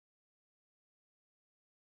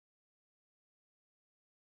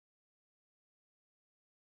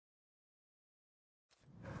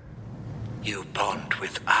You bond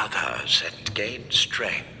with others and gain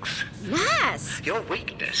strength. Nice! Your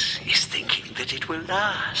weakness is thinking that it will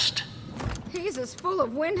last. He's as full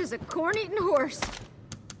of wind as a corn-eating horse.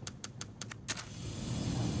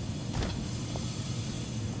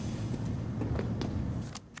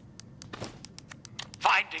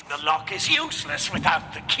 Finding the lock is useless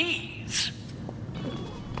without the keys.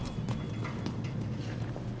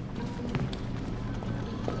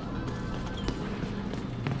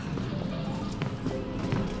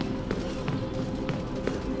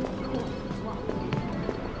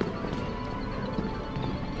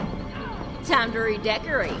 Time to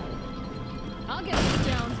redecorate. I'll get this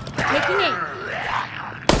down. Taking aim.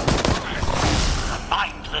 A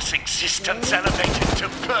mindless existence elevated to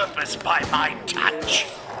purpose by my touch.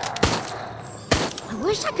 I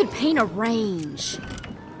wish I could paint a range.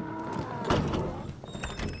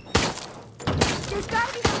 There's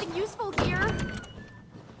gotta be something useful here.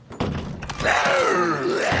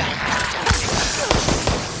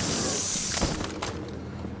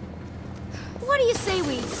 What do you say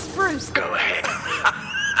we spruce the Go ahead.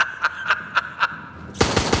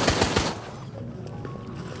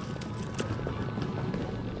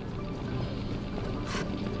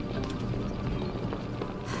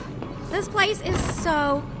 This place is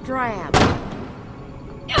so drab.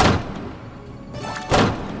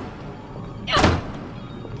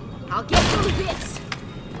 I'll get through this.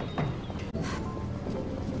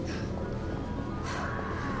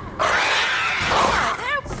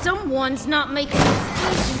 Someone's not making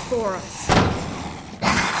this easy for us.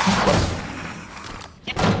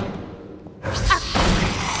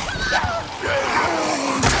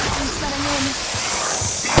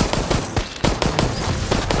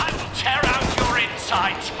 I will tear out your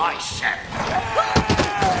insides myself.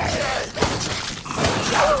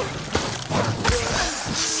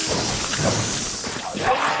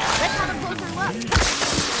 Let's have a closer look.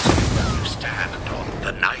 You stand on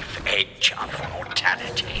the knife edge of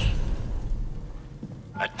mortality.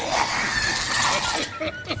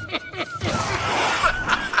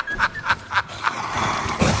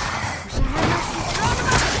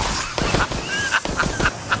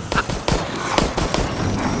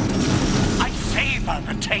 I savor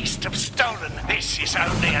the taste of stolen. This is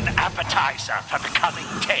only an appetizer for the coming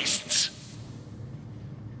tastes.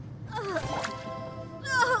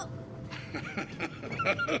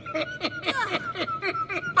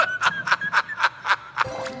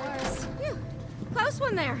 Phew, close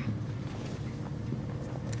one there.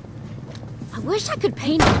 I wish I could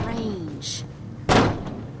paint a range.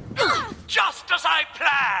 Just as I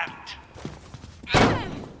planned!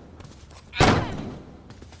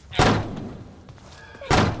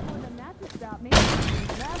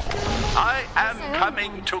 I am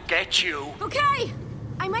coming to get you. Okay,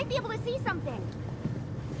 I might be able to see something.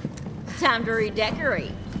 time to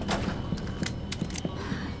redecorate.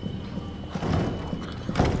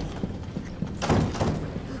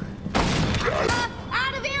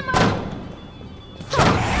 Out of ammo!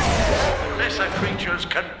 Lesser creatures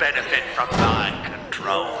can benefit from my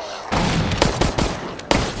control.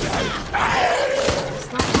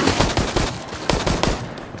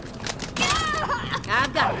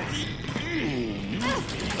 I've got this.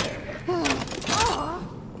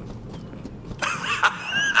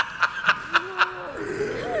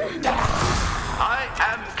 I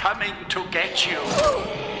am coming to get you.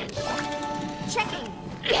 Checking.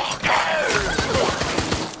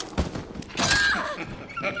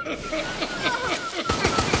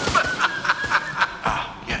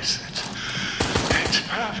 Yes, it's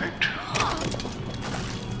perfect.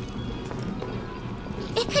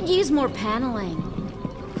 It could use more paneling.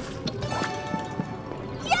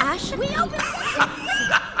 I should We be opened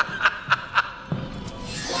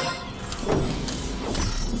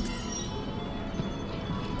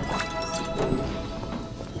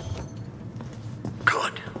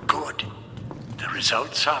Good, good. The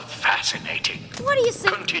results are fascinating. What do you say?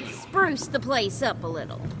 Continue. Spruce the place up a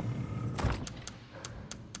little.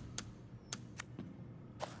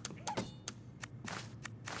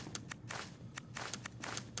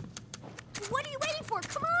 What are you waiting for?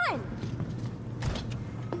 Come on!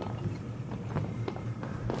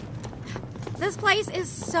 This place is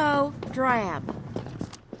so drab.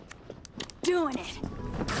 Doing it.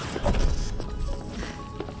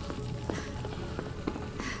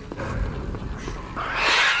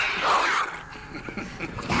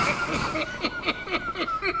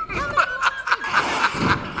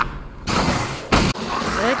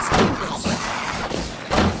 Let's do this.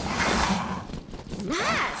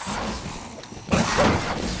 Nice.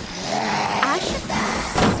 I should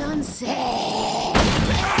have sunset.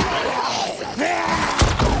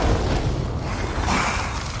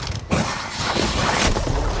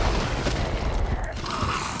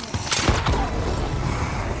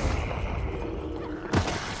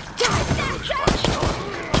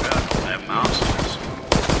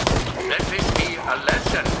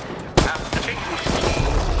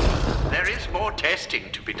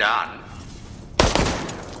 to be done.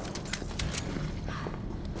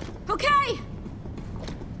 Okay!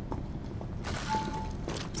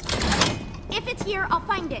 If it's here, I'll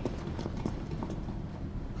find it.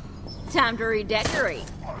 Time to redecorate.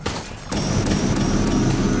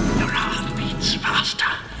 Your heart beats faster.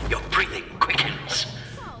 Your breathing quickens.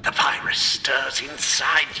 The virus stirs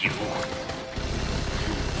inside you.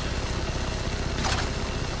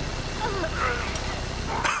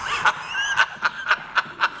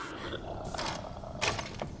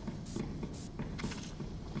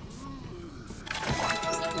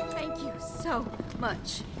 Thank you so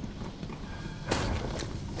much.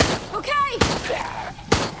 Okay!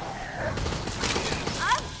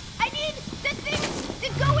 I need the things to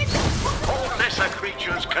go in. All lesser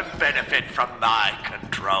creatures can benefit from my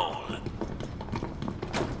control.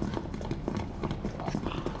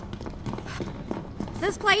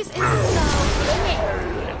 This place is so big.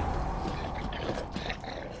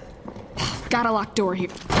 Got a locked door here.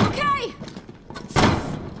 Okay!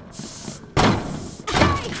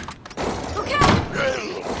 Okay!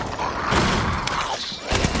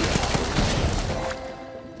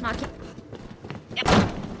 Knock it.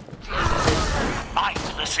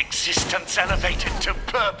 Mindless existence elevated to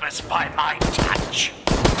purpose by my touch.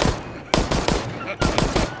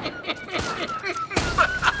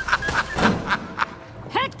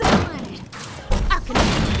 Heck the planet! I can do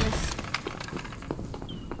this.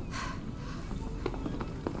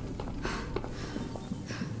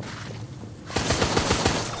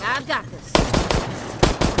 I've got this.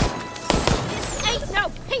 This ain't no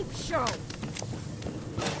peep show!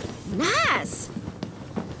 Nice!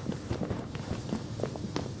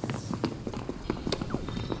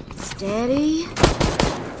 Steady. Keep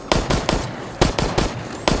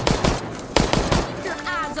your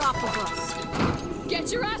eyes off of us.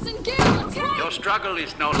 Get your ass in gear, let's go! Your struggle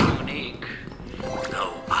is not unique,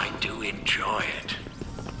 though I do enjoy it.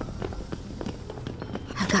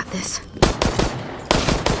 I got this.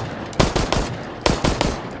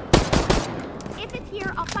 If it's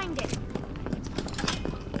here, I'll find it.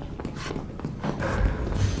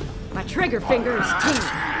 My trigger finger is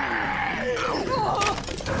tingling.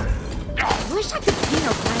 I wish I could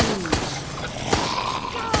feel range.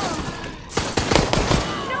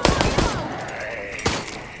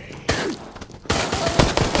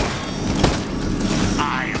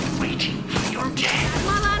 I am waiting for your death. I'm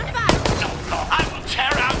all out of fire. I will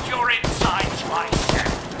tear out your insides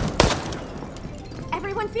myself.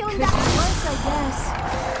 Everyone feeling Could be better? worse, I guess.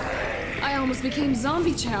 I almost became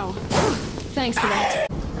zombie chow. Thanks for that.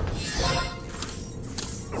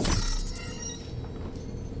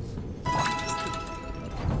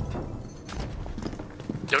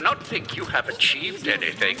 Do not think you have achieved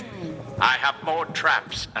anything. I have more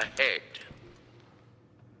traps ahead.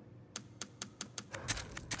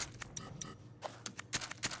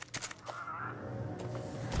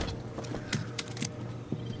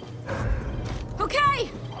 Okay!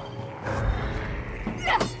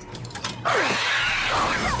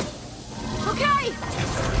 Okay!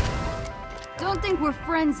 Don't think we're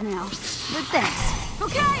friends now, but thanks.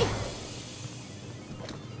 Okay!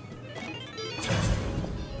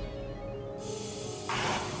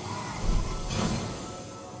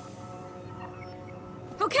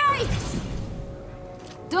 Okay!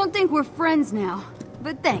 Don't think we're friends now,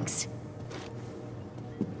 but thanks.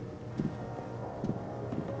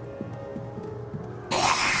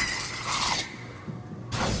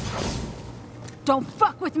 Don't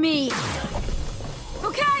fuck with me!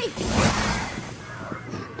 Okay!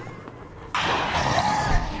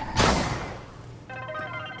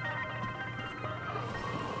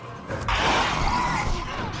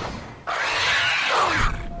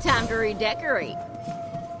 Time to redecorate.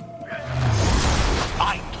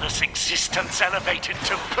 Mindless existence elevated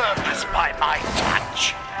to purpose by my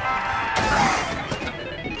touch.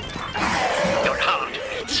 Your heart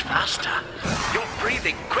beats faster. Your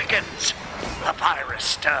breathing quickens. The virus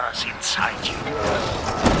stirs inside you.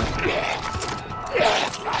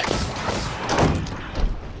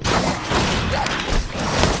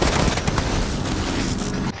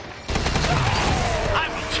 I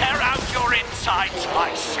will tear out your insides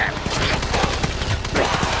myself.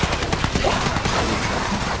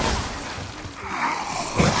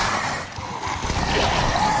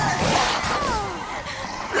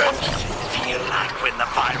 What does it feel like when the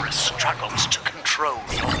virus struggles to control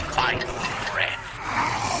your final breath?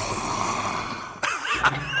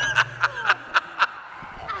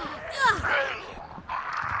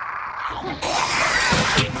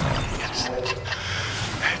 Yes,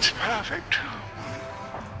 it's perfect.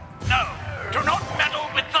 No, do not meddle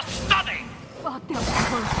with the stunning! Fuck, that was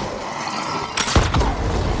close.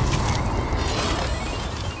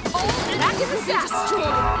 Give us that!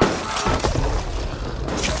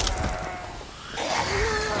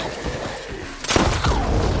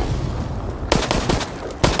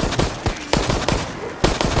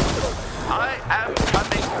 I am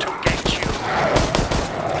coming to get you.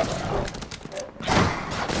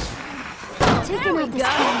 Taking out this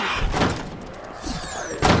camera.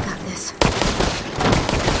 Got this.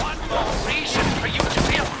 One more reason for you to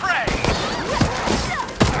be afraid.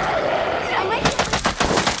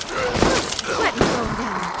 Let me go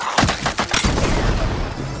down.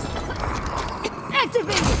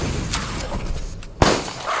 Activated!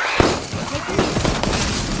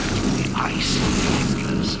 I see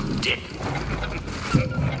endless death.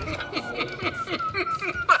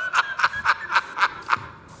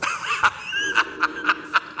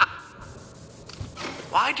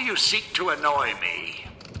 Why do you seek to annoy me?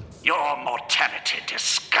 Your mortality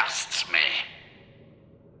disgusts me.